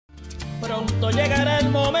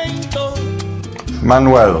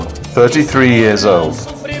Manuel, 33 years old.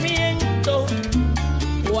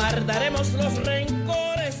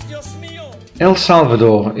 El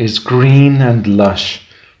Salvador is green and lush,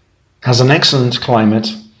 has an excellent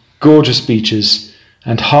climate, gorgeous beaches,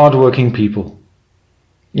 and hard-working people.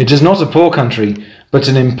 It is not a poor country, but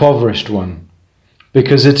an impoverished one,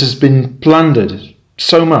 because it has been plundered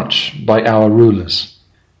so much by our rulers.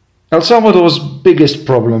 El Salvador's biggest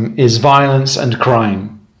problem is violence and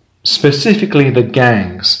crime, specifically the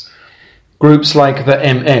gangs, groups like the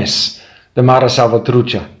MS, the Mara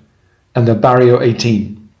Salvatrucha, and the Barrio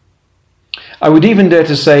 18. I would even dare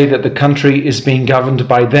to say that the country is being governed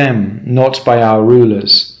by them, not by our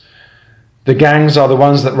rulers. The gangs are the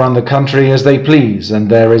ones that run the country as they please, and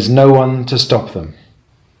there is no one to stop them.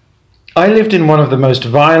 I lived in one of the most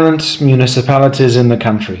violent municipalities in the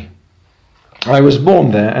country. I was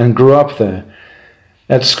born there and grew up there.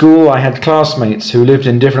 At school, I had classmates who lived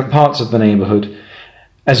in different parts of the neighborhood.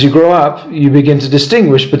 As you grow up, you begin to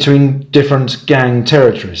distinguish between different gang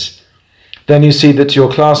territories. Then you see that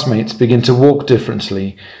your classmates begin to walk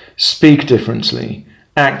differently, speak differently,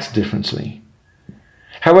 act differently.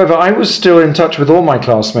 However, I was still in touch with all my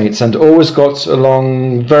classmates and always got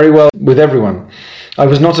along very well with everyone. I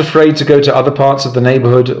was not afraid to go to other parts of the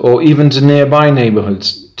neighborhood or even to nearby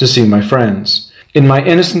neighborhoods to see my friends. In my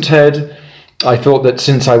innocent head, I thought that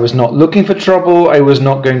since I was not looking for trouble, I was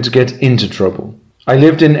not going to get into trouble. I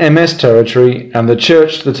lived in MS territory, and the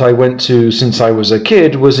church that I went to since I was a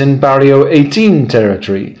kid was in Barrio 18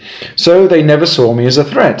 territory, so they never saw me as a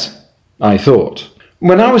threat, I thought.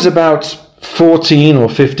 When I was about 14 or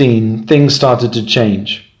 15, things started to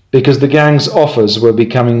change, because the gang's offers were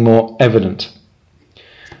becoming more evident.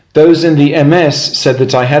 Those in the MS said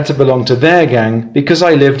that I had to belong to their gang because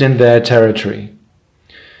I lived in their territory.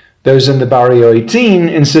 Those in the Barrio 18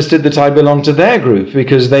 insisted that I belong to their group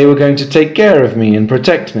because they were going to take care of me and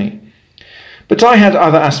protect me. But I had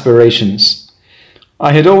other aspirations.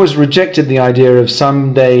 I had always rejected the idea of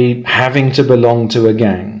someday having to belong to a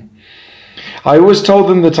gang. I always told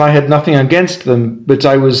them that I had nothing against them, but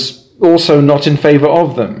I was also not in favor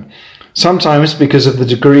of them. Sometimes, because of the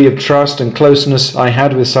degree of trust and closeness I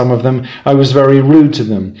had with some of them, I was very rude to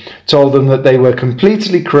them, told them that they were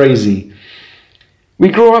completely crazy. We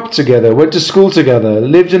grew up together, went to school together,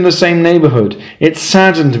 lived in the same neighborhood. It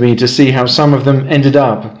saddened me to see how some of them ended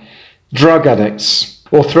up drug addicts,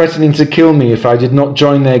 or threatening to kill me if I did not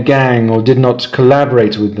join their gang or did not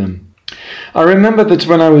collaborate with them. I remember that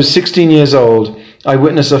when I was 16 years old, I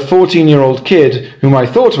witnessed a 14-year-old kid, whom I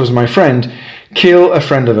thought was my friend, kill a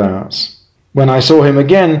friend of ours. When I saw him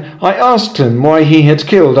again, I asked him why he had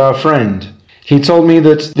killed our friend. He told me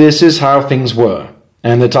that this is how things were,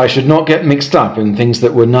 and that I should not get mixed up in things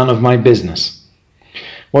that were none of my business.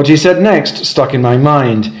 What he said next stuck in my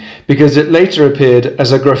mind, because it later appeared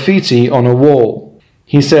as a graffiti on a wall.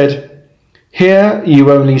 He said, "Here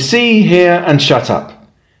you only see, hear, and shut up,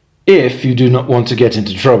 if you do not want to get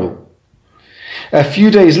into trouble." A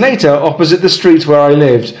few days later, opposite the street where I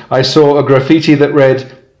lived, I saw a graffiti that read,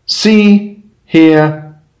 "See,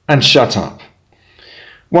 hear, and shut up."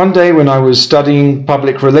 One day when I was studying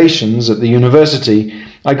public relations at the university,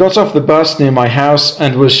 I got off the bus near my house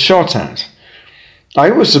and was shot at.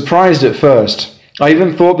 I was surprised at first. I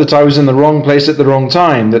even thought that I was in the wrong place at the wrong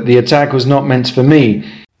time, that the attack was not meant for me.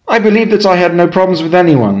 I believed that I had no problems with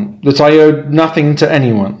anyone, that I owed nothing to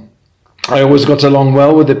anyone. I always got along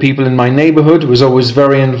well with the people in my neighborhood, was always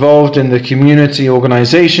very involved in the community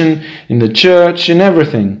organization, in the church, in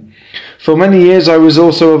everything. For many years I was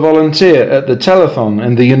also a volunteer at the telethon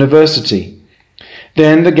and the university.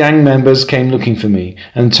 Then the gang members came looking for me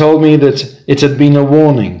and told me that it had been a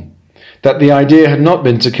warning, that the idea had not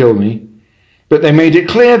been to kill me, but they made it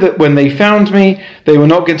clear that when they found me, they were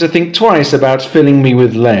not going to think twice about filling me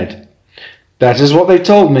with lead. That is what they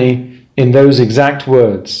told me in those exact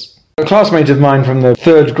words. A classmate of mine from the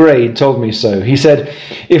 3rd grade told me so. He said,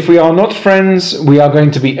 "If we are not friends, we are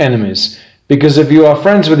going to be enemies. Because if you are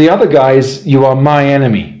friends with the other guys, you are my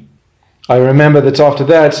enemy." I remember that after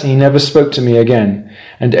that, he never spoke to me again,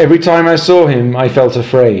 and every time I saw him, I felt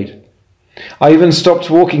afraid. I even stopped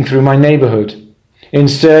walking through my neighborhood.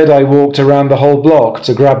 Instead, I walked around the whole block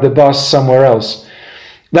to grab the bus somewhere else.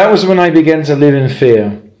 That was when I began to live in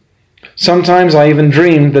fear. Sometimes I even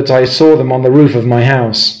dreamed that I saw them on the roof of my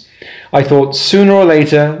house. I thought sooner or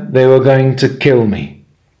later they were going to kill me.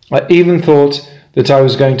 I even thought that I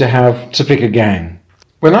was going to have to pick a gang.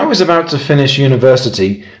 When I was about to finish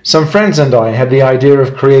university, some friends and I had the idea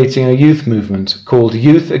of creating a youth movement called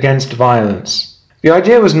Youth Against Violence. The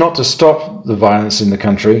idea was not to stop the violence in the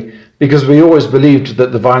country, because we always believed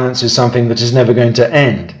that the violence is something that is never going to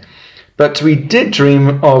end. But we did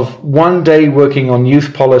dream of one day working on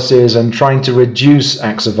youth policies and trying to reduce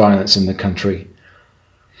acts of violence in the country.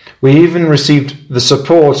 We even received the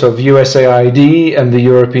support of USAID and the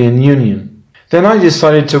European Union. Then I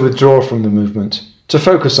decided to withdraw from the movement, to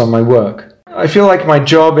focus on my work. I feel like my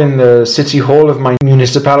job in the city hall of my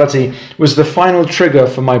municipality was the final trigger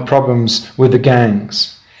for my problems with the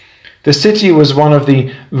gangs. The city was one of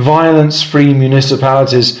the violence-free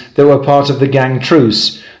municipalities that were part of the gang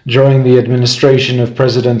truce during the administration of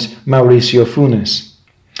President Mauricio Funes.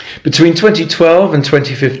 Between 2012 and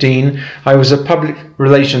 2015, I was a public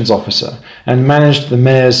relations officer and managed the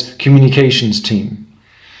mayor's communications team.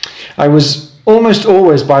 I was almost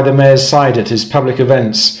always by the mayor's side at his public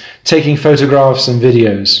events, taking photographs and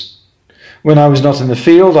videos. When I was not in the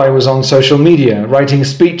field, I was on social media, writing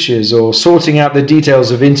speeches or sorting out the details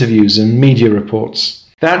of interviews and media reports.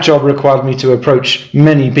 That job required me to approach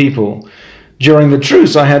many people. During the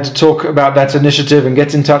truce, I had to talk about that initiative and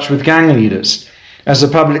get in touch with gang leaders. As a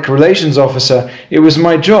public relations officer, it was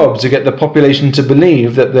my job to get the population to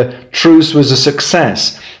believe that the truce was a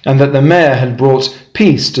success and that the mayor had brought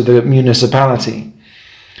peace to the municipality.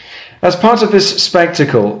 As part of this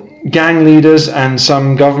spectacle, gang leaders and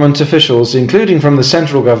some government officials, including from the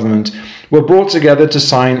central government, were brought together to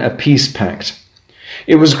sign a peace pact.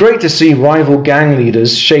 It was great to see rival gang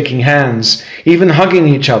leaders shaking hands, even hugging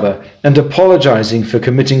each other and apologizing for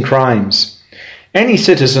committing crimes. Any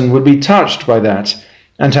citizen would be touched by that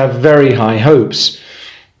and have very high hopes.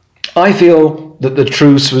 I feel that the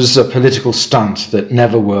truce was a political stunt that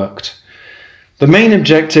never worked. The main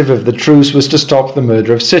objective of the truce was to stop the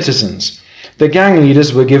murder of citizens. The gang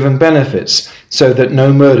leaders were given benefits so that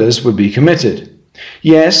no murders would be committed.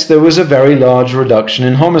 Yes, there was a very large reduction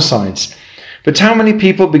in homicides, but how many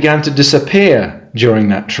people began to disappear during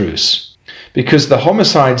that truce? Because the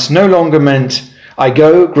homicides no longer meant I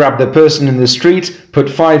go, grab the person in the street, put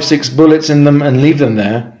 5-6 bullets in them and leave them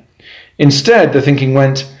there. Instead, the thinking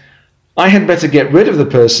went, I had better get rid of the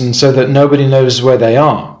person so that nobody knows where they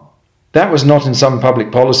are. That was not in some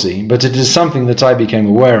public policy, but it is something that I became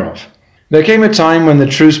aware of. There came a time when the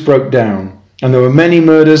truce broke down, and there were many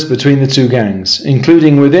murders between the two gangs,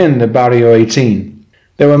 including within the Barrio 18.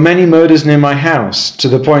 There were many murders near my house, to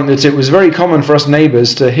the point that it was very common for us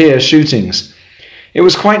neighbours to hear shootings. It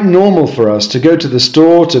was quite normal for us to go to the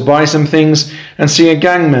store to buy some things and see a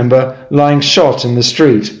gang member lying shot in the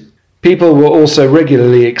street. People were also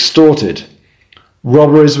regularly extorted.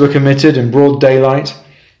 Robberies were committed in broad daylight.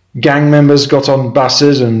 Gang members got on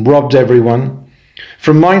buses and robbed everyone.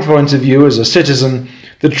 From my point of view as a citizen,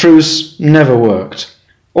 the truce never worked.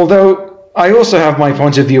 Although I also have my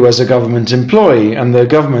point of view as a government employee, and the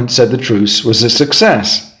government said the truce was a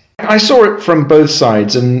success. I saw it from both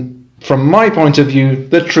sides, and from my point of view,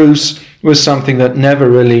 the truce was something that never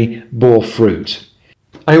really bore fruit.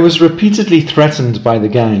 I was repeatedly threatened by the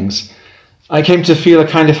gangs. I came to feel a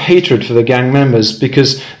kind of hatred for the gang members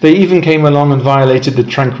because they even came along and violated the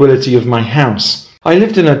tranquility of my house. I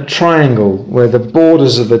lived in a triangle where the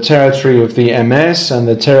borders of the territory of the MS and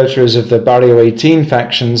the territories of the Barrio 18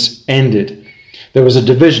 factions ended. There was a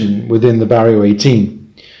division within the Barrio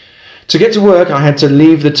 18. To get to work, I had to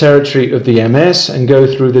leave the territory of the MS and go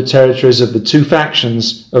through the territories of the two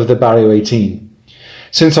factions of the Barrio 18.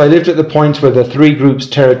 Since I lived at the point where the three groups'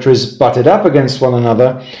 territories butted up against one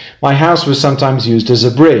another, my house was sometimes used as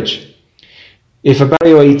a bridge. If a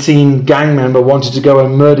Barrio 18 gang member wanted to go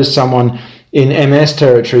and murder someone in MS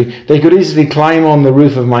territory, they could easily climb on the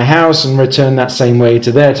roof of my house and return that same way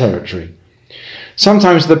to their territory.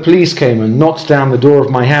 Sometimes the police came and knocked down the door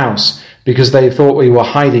of my house because they thought we were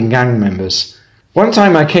hiding gang members. One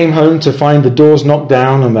time I came home to find the doors knocked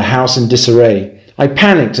down and the house in disarray. I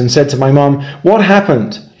panicked and said to my mom, "What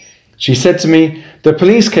happened?" She said to me, "The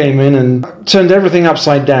police came in and turned everything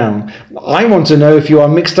upside down. I want to know if you are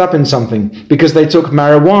mixed up in something, because they took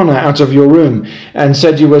marijuana out of your room and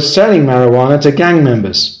said you were selling marijuana to gang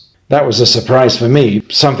members." That was a surprise for me,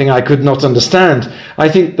 something I could not understand. I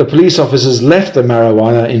think the police officers left the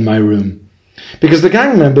marijuana in my room, because the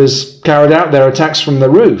gang members carried out their attacks from the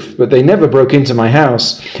roof, but they never broke into my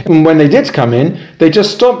house. And when they did come in, they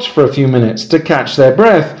just stopped for a few minutes to catch their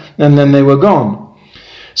breath, and then they were gone.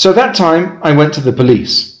 So that time, I went to the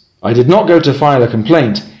police. I did not go to file a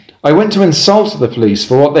complaint. I went to insult the police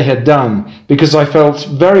for what they had done, because I felt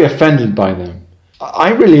very offended by them. I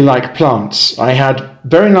really like plants. I had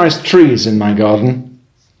very nice trees in my garden.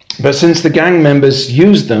 But since the gang members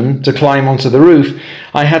used them to climb onto the roof,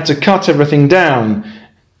 I had to cut everything down.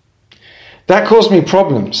 That caused me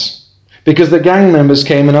problems. because the gang members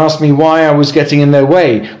came and asked me why I was getting in their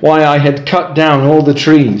way, why I had cut down all the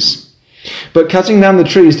trees. But cutting down the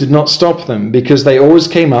trees did not stop them, because they always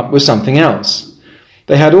came up with something else.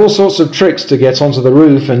 They had all sorts of tricks to get onto the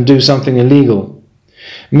roof and do something illegal.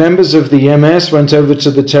 Members of the MS went over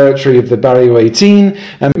to the territory of the Barrio 18,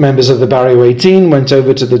 and members of the Barrio 18 went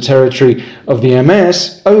over to the territory of the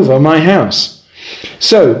MS over my house.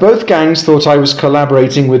 So both gangs thought I was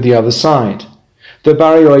collaborating with the other side. The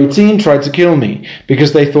Barrio 18 tried to kill me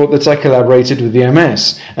because they thought that I collaborated with the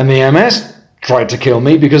MS, and the MS tried to kill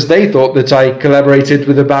me because they thought that I collaborated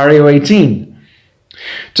with the Barrio 18.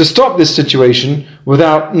 To stop this situation,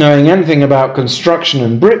 without knowing anything about construction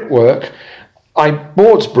and brickwork, I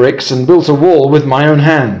bought bricks and built a wall with my own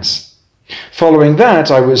hands. Following that,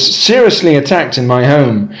 I was seriously attacked in my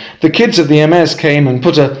home. The kids of the MS came and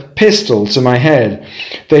put a pistol to my head.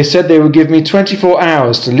 They said they would give me 24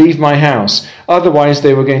 hours to leave my house, otherwise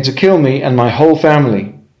they were going to kill me and my whole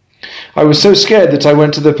family. I was so scared that I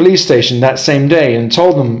went to the police station that same day and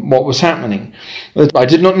told them what was happening, that I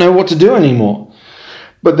did not know what to do anymore.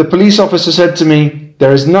 But the police officer said to me,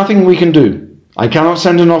 "There is nothing we can do. I cannot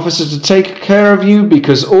send an officer to take care of you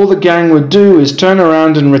because all the gang would do is turn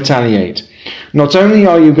around and retaliate. Not only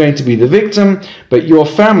are you going to be the victim, but your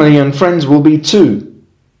family and friends will be too.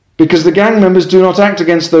 Because the gang members do not act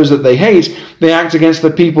against those that they hate, they act against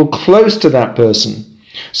the people close to that person.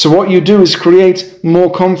 So what you do is create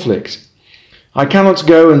more conflict. I cannot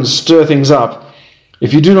go and stir things up.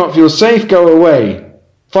 If you do not feel safe, go away.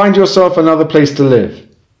 Find yourself another place to live."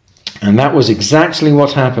 And that was exactly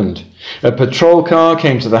what happened. A patrol car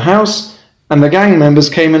came to the house, and the gang members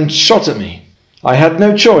came and shot at me. I had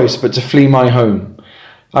no choice but to flee my home.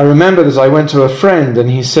 I remember that I went to a friend, and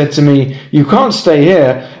he said to me, "You can't stay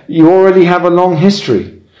here, you already have a long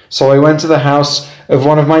history." So I went to the house of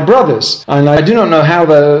one of my brothers, and I do not know how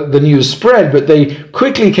the news spread, but they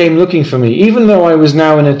quickly came looking for me, even though I was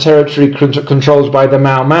now in a territory controlled by the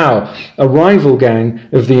Mau Mau, a rival gang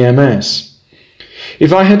of the MS.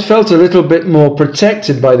 If I had felt a little bit more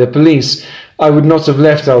protected by the police, I would not have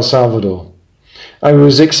left El Salvador. I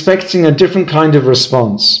was expecting a different kind of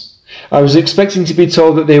response. I was expecting to be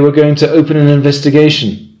told that they were going to open an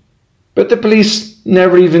investigation. But the police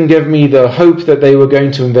never even gave me the hope that they were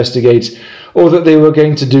going to investigate or that they were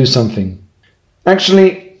going to do something.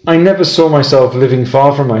 Actually, I never saw myself living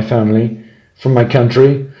far from my family, from my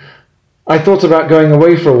country. I thought about going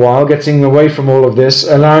away for a while, getting away from all of this,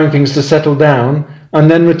 allowing things to settle down, and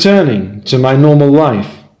then returning to my normal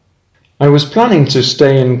life. I was planning to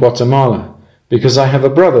stay in Guatemala because I have a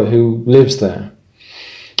brother who lives there.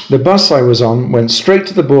 The bus I was on went straight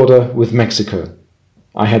to the border with Mexico.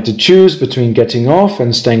 I had to choose between getting off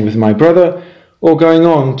and staying with my brother or going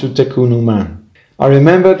on to Tecunuman. I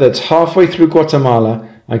remember that halfway through Guatemala,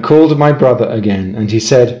 I called my brother again, and he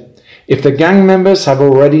said, "If the gang members have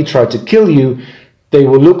already tried to kill you, they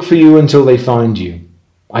will look for you until they find you.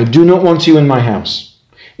 I do not want you in my house.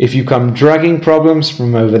 If you come dragging problems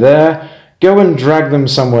from over there, go and drag them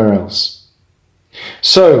somewhere else."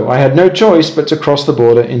 So I had no choice but to cross the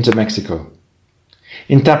border into Mexico.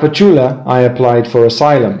 In Tapachula, I applied for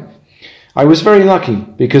asylum. I was very lucky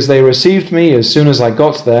because they received me as soon as I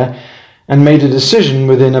got there and made a decision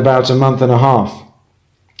within about a month and a half.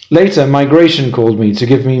 Later, migration called me to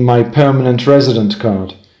give me my permanent resident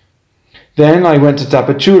card. Then I went to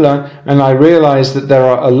Tapachula and I realized that there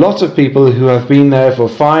are a lot of people who have been there for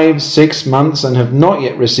 5-6 months and have not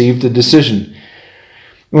yet received a decision.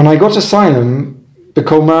 When I got asylum, the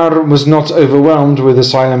Comar was not overwhelmed with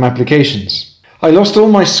asylum applications. I lost all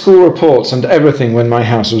my school reports and everything when my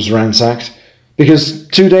house was ransacked, because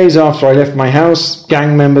 2 days after I left my house,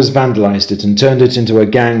 gang members vandalized it and turned it into a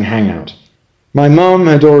gang hangout. My mum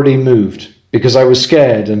had already moved, because I was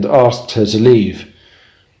scared and asked her to leave.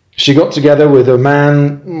 She got together with a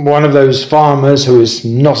man, one of those farmers who is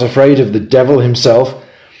not afraid of the devil himself,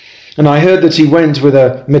 and I heard that he went with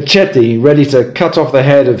a machete ready to cut off the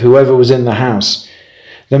head of whoever was in the house.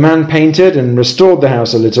 The man painted and restored the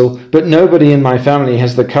house a little, but nobody in my family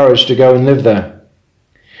has the courage to go and live there.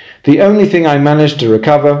 The only thing I managed to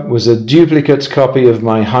recover was a duplicate copy of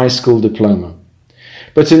my high school diploma.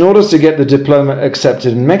 But in order to get the diploma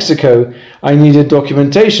accepted in Mexico, I needed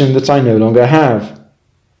documentation that I no longer have.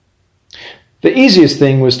 The easiest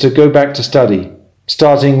thing was to go back to study,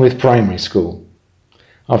 starting with primary school.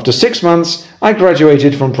 After 6 months, I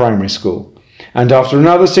graduated from primary school. And after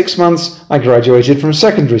another 6 months, I graduated from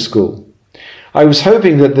secondary school. I was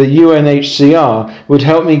hoping that the UNHCR would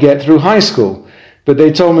help me get through high school, but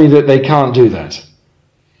they told me that they can't do that.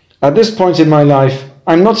 At this point in my life,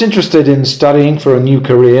 I'm not interested in studying for a new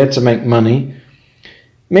career to make money.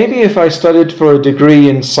 Maybe if I studied for a degree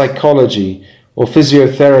in psychology or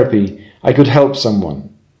physiotherapy, I could help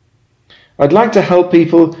someone. I'd like to help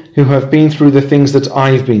people who have been through the things that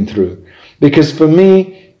I've been through, because for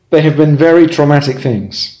me, they have been very traumatic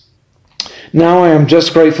things. Now I am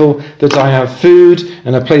just grateful that I have food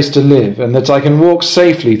and a place to live, and that I can walk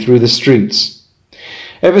safely through the streets.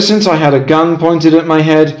 Ever since I had a gun pointed at my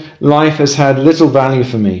head, life has had little value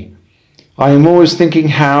for me. I am always thinking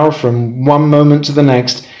how, from one moment to the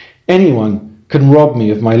next, anyone can rob me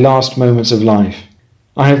of my last moments of life.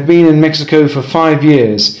 I have been in Mexico for 5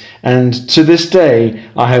 years, and to this day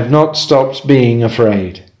I have not stopped being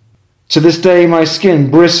afraid. To this day my skin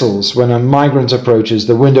bristles when a migrant approaches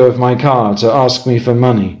the window of my car to ask me for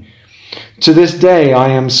money. To this day I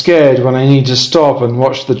am scared when I need to stop and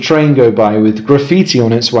watch the train go by with graffiti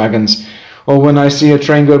on its wagons, or when I see a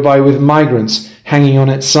train go by with migrants hanging on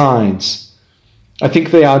its sides. I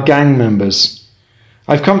think they are gang members.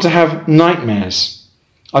 I've come to have nightmares.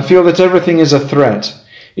 I feel that everything is a threat.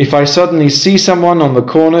 If I suddenly see someone on the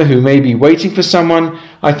corner who may be waiting for someone,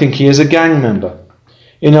 I think he is a gang member.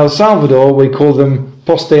 In El Salvador, we call them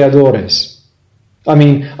posteadores.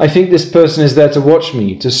 I think this person is there to watch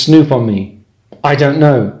me, to snoop on me. I don't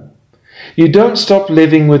know. You don't stop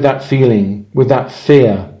living with that feeling, with that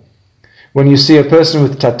fear. When you see a person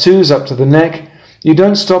with tattoos up to the neck, you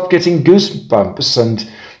don't stop getting goosebumps and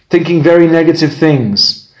thinking very negative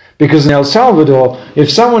things. Because in El Salvador,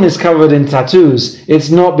 if someone is covered in tattoos,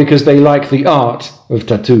 it's not because they like the art of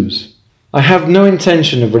tattoos. I have no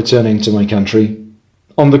intention of returning to my country.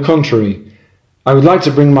 On the contrary, I would like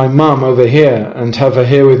to bring my mum over here and have her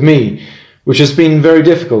here with me, which has been very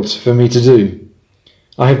difficult for me to do.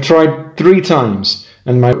 I have tried 3 times,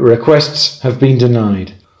 and my requests have been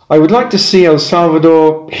denied. I would like to see El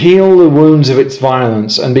Salvador heal the wounds of its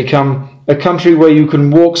violence and become a country where you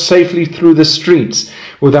can walk safely through the streets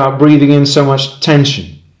without breathing in so much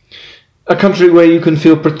tension. A country where you can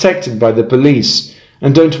feel protected by the police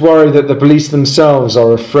and don't worry that the police themselves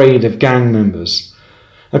are afraid of gang members.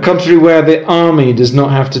 A country where the army does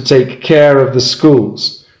not have to take care of the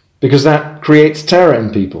schools, because that creates terror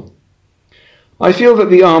in people. I feel that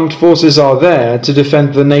the armed forces are there to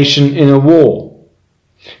defend the nation in a war.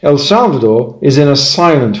 El Salvador is in a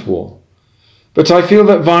silent war, but I feel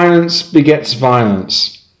that violence begets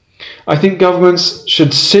violence. I think governments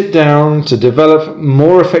should sit down to develop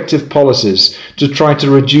more effective policies to try to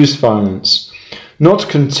reduce violence, not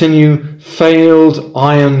continue failed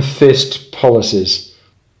iron fist policies.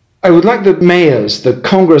 I would like the mayors, the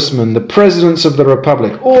congressmen, the presidents of the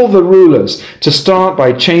republic, all the rulers to start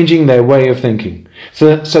by changing their way of thinking,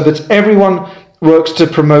 so that everyone works to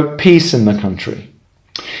promote peace in the country.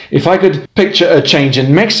 If I could picture a change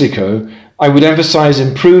in Mexico, I would emphasize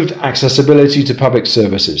improved accessibility to public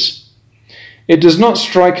services. It does not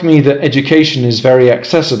strike me that education is very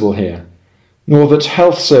accessible here, nor that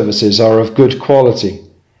health services are of good quality.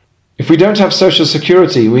 If we don't have social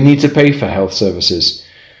security, we need to pay for health services,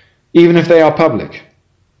 even if they are public.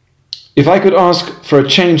 If I could ask for a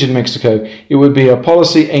change in Mexico, it would be a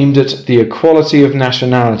policy aimed at the equality of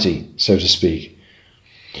nationality, so to speak.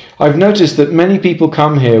 I've noticed that many people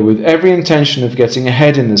come here with every intention of getting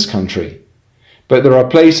ahead in this country, but there are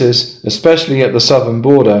places, especially at the southern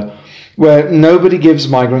border, where nobody gives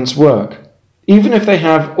migrants work, even if they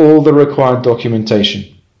have all the required documentation.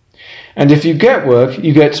 And if you get work,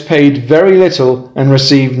 you get paid very little and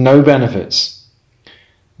receive no benefits.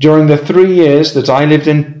 During the 3 years that I lived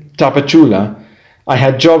in Tapachula, I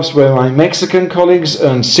had jobs where my Mexican colleagues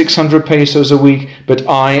earned 600 pesos a week, but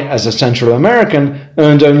I, as a Central American,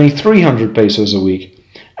 earned only 300 pesos a week.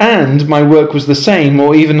 And my work was the same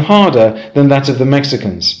or even harder than that of the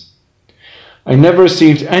Mexicans. I never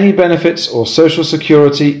received any benefits or social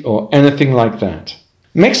security or anything like that.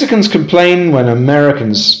 Mexicans complain when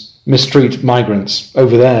Americans mistreat migrants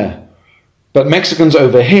over there, but Mexicans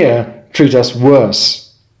over here treat us worse.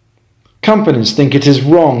 Companies think it is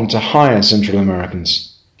wrong to hire Central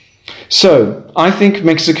Americans. So, I think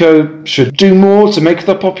Mexico should do more to make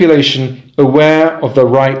the population aware of the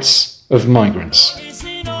rights of migrants.